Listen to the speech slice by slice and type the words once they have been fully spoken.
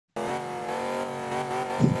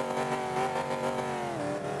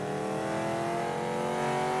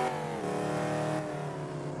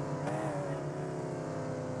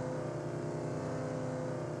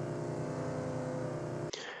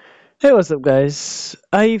Hey, what's up, guys?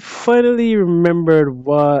 I finally remembered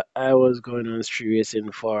what I was going on Street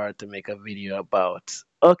Racing for to make a video about.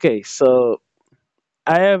 Okay, so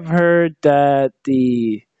I have heard that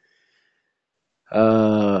the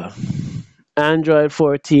uh, Android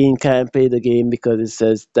 14 can't play the game because it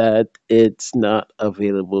says that it's not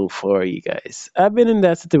available for you guys. I've been in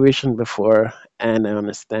that situation before and I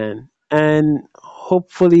understand. And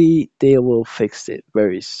hopefully they will fix it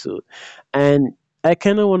very soon. And I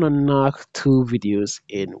kind of want to knock two videos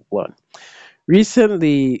in one.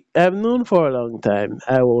 Recently, I've known for a long time,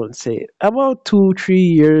 I won't say it, about 2, 3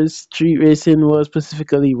 years, Street Racing was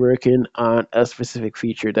specifically working on a specific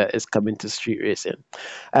feature that is coming to Street Racing.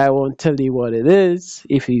 I won't tell you what it is.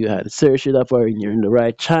 If you had searched it up or you're in the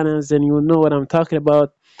right channels, then you will know what I'm talking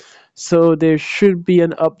about. So there should be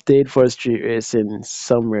an update for Street Racing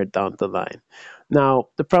somewhere down the line. Now,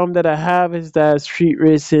 the problem that I have is that Street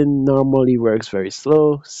Racing normally works very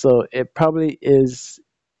slow, so it probably is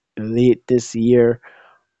late this year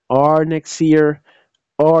or next year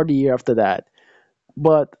or the year after that.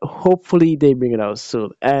 But hopefully they bring it out soon.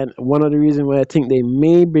 And one of the reasons why I think they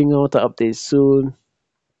may bring out the update soon,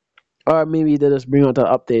 or maybe they just bring out an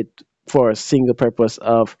update for a single purpose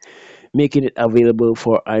of making it available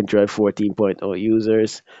for Android 14.0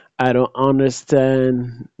 users. I don't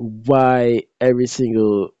understand why every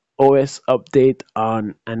single OS update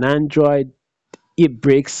on an Android it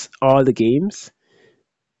breaks all the games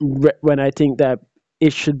when I think that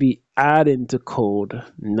it should be adding to code,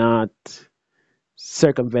 not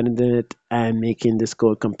circumventing it and making this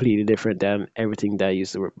code completely different than everything that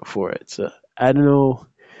used to work before it. So I don't know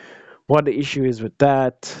what the issue is with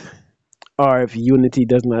that, or if Unity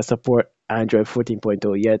does not support Android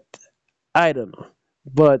 14.0 yet. I don't know.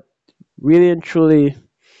 But really and truly,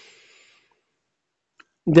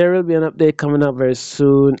 there will be an update coming up very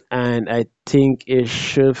soon, and I think it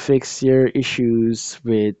should fix your issues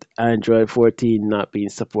with Android 14 not being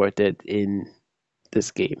supported in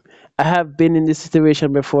this game. I have been in this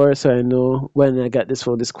situation before, so I know when I got this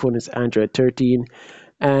phone is Android 13,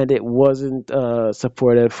 and it wasn't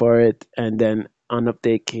supported for it, and then an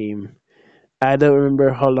update came. I don't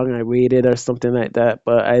remember how long I waited or something like that,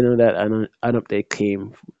 but I know that an update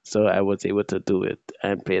came, so I was able to do it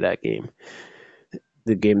and play that game,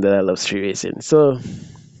 the game that I love, Street Racing. So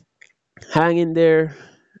hang in there,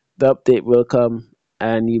 the update will come,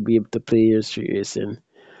 and you'll be able to play your Street Racing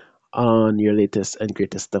on your latest and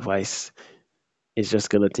greatest device. It's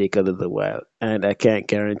just gonna take a little while, and I can't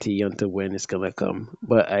guarantee until when it's gonna come,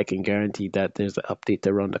 but I can guarantee that there's an update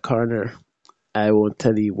around the corner. I won't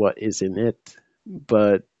tell you what is in it,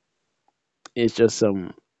 but it's just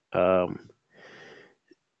some I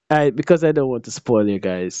because I don't want to spoil your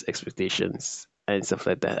guys' expectations and stuff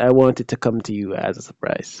like that. I want it to come to you as a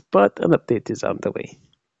surprise, but an update is on the way,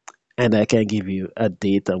 and I can't give you a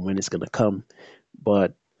date on when it's gonna come,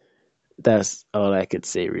 but that's all I could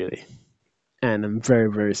say really. And I'm very,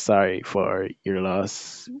 very sorry for your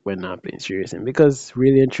loss when not playing Street Racing because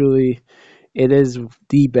really and truly, it is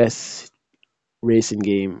the best racing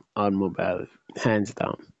game on mobile, hands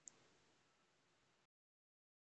down.